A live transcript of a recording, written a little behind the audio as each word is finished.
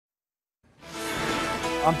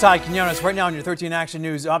I'm Ty Quinones. Right now on your 13 Action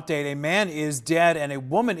News update, a man is dead and a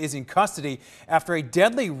woman is in custody after a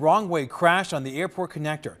deadly wrong-way crash on the airport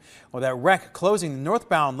connector. Well, that wreck closing the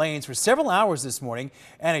northbound lanes for several hours this morning.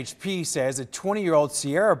 NHP says a 20-year-old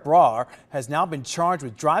Sierra Brar has now been charged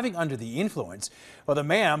with driving under the influence. Well, the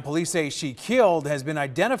man police say she killed has been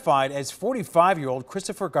identified as 45-year-old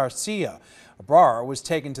Christopher Garcia. Brar was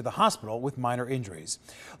taken to the hospital with minor injuries.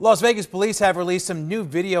 Las Vegas police have released some new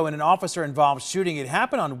video in an officer-involved shooting. It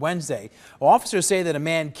happened on Wednesday. Officers say that a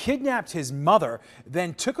man kidnapped his mother,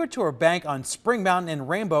 then took her to her bank on Spring Mountain and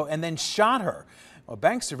Rainbow, and then shot her. Well,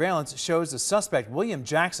 bank surveillance shows the suspect, William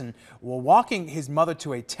Jackson, walking his mother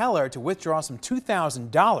to a teller to withdraw some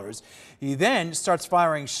 $2,000. He then starts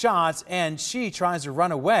firing shots, and she tries to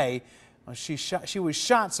run away. She was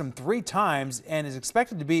shot some 3 times and is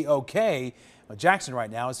expected to be okay. Jackson right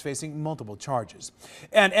now is facing multiple charges.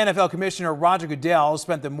 And NFL Commissioner Roger Goodell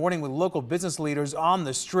spent the morning with local business leaders on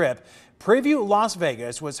the Strip. Preview Las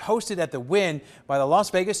Vegas was hosted at the Wynn by the Las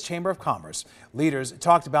Vegas Chamber of Commerce. Leaders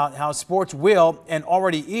talked about how sports will and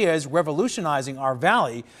already is revolutionizing our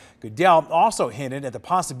valley. Goodell also hinted at the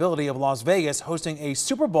possibility of Las Vegas hosting a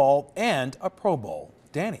Super Bowl and a Pro Bowl.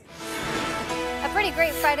 Danny. A pretty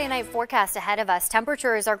great Friday night forecast ahead of us.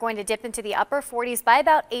 Temperatures are going to dip into the upper 40s by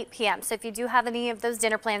about 8 p.m. So if you do have any of those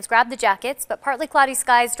dinner plans, grab the jackets, but partly cloudy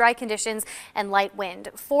skies, dry conditions, and light wind.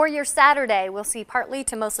 For your Saturday, we'll see partly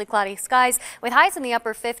to mostly cloudy skies with highs in the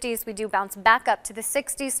upper 50s. We do bounce back up to the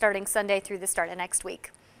 60s starting Sunday through the start of next week.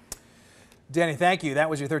 Danny, thank you. That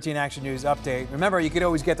was your 13 Action News update. Remember, you could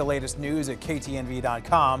always get the latest news at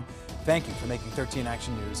ktnv.com. Thank you for making 13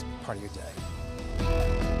 Action News part of your day.